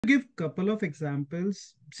Give couple of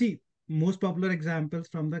examples. See, most popular examples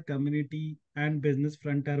from the community and business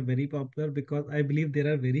front are very popular because I believe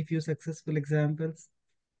there are very few successful examples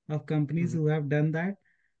of companies Mhm. who have done that.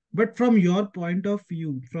 But from your point of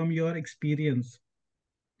view, from your experience,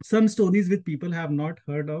 some stories which people have not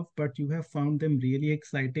heard of, but you have found them really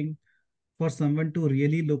exciting for someone to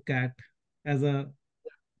really look at as a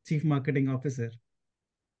chief marketing officer.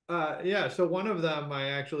 Yeah, so one of them I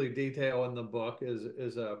actually detail in the book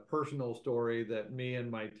is a personal story that me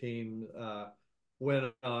and my team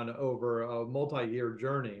went on over a multi-year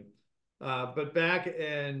journey. But back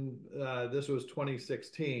in this was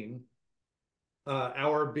 2016,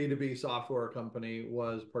 our B2B software company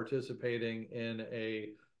was participating in a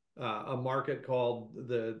market called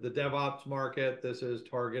the DevOps market. This is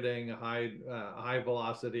targeting high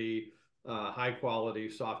velocity, high quality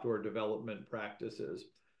software development practices.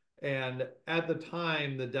 And at the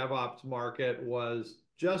time, the DevOps market was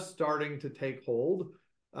just starting to take hold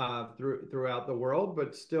throughout the world,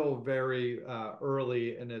 but still very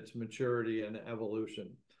early in its maturity and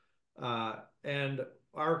evolution. And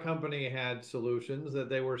our company had solutions that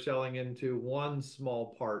they were selling into one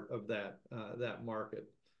small part of that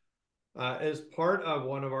market. As part of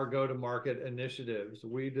one of our go-to-market initiatives,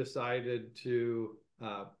 we decided to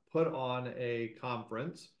put on a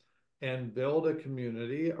conference and build a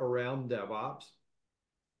community around DevOps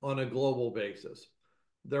on a global basis.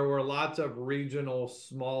 There were lots of regional,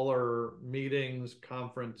 smaller meetings,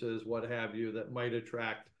 conferences, what have you, that might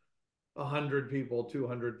attract 100 people,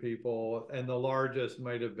 200 people, and the largest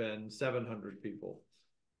might have been 700 people.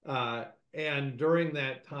 And during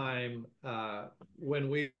that time, when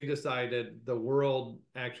we decided the world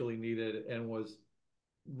actually needed and was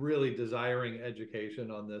really desiring education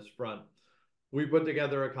on this front, we put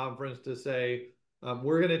together a conference to say,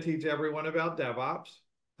 we're going to teach everyone about DevOps.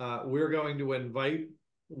 We're going to invite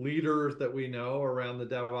leaders that we know around the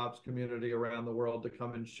DevOps community around the world to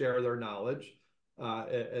come and share their knowledge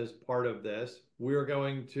as part of this. We're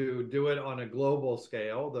going to do it on a global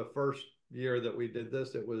scale. The first year that we did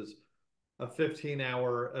this, it was a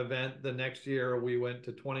 15-hour event. The next year, we went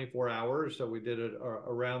to 24 hours. So we did it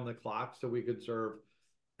around the clock so we could serve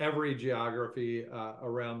every geography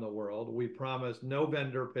around the world. We promised no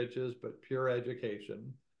vendor pitches, but pure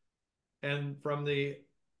education. And from the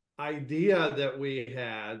idea that we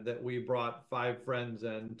had, that we brought 5 friends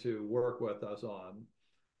in to work with us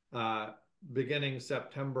on, beginning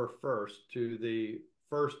September 1st to the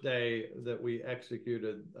first day that we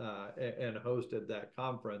executed and hosted that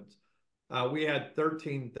conference, we had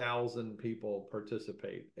 13,000 people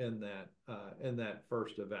participate in that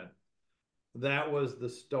first event. That was the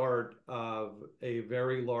start of a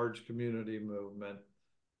very large community movement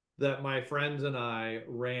that my friends and I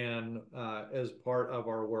ran as part of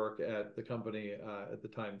our work at the company at the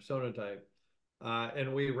time, Sonatype.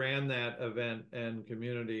 And we ran that event and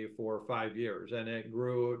community for 5 years, and it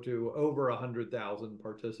grew to over 100,000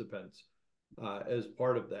 participants as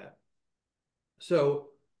part of that. So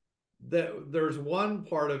there's one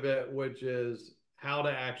part of it, which is how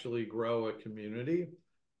to actually grow a community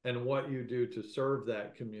and what you do to serve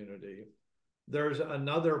that community. There's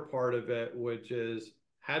another part of it, which is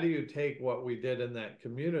how do you take what we did in that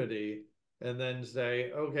community and then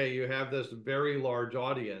say, okay, you have this very large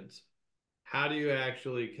audience. How do you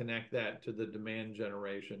actually connect that to the demand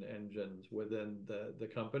generation engines within the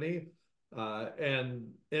company? And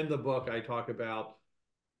in the book, I talk about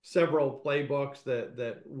several playbooks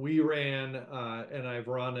that we ran and I've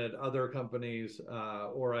run at other companies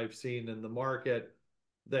or I've seen in the market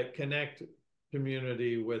that connect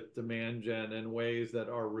community with demand gen in ways that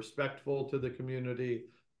are respectful to the community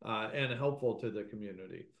and helpful to the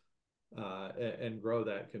community and grow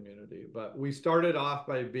that community. But we started off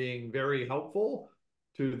by being very helpful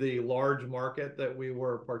to the large market that we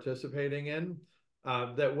were participating in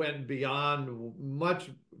that went beyond,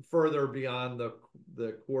 much further beyond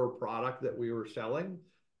the core product that we were selling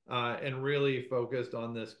and really focused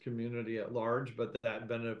on this community at large, but that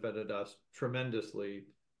benefited us tremendously,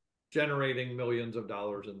 generating millions of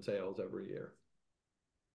dollars in sales every year.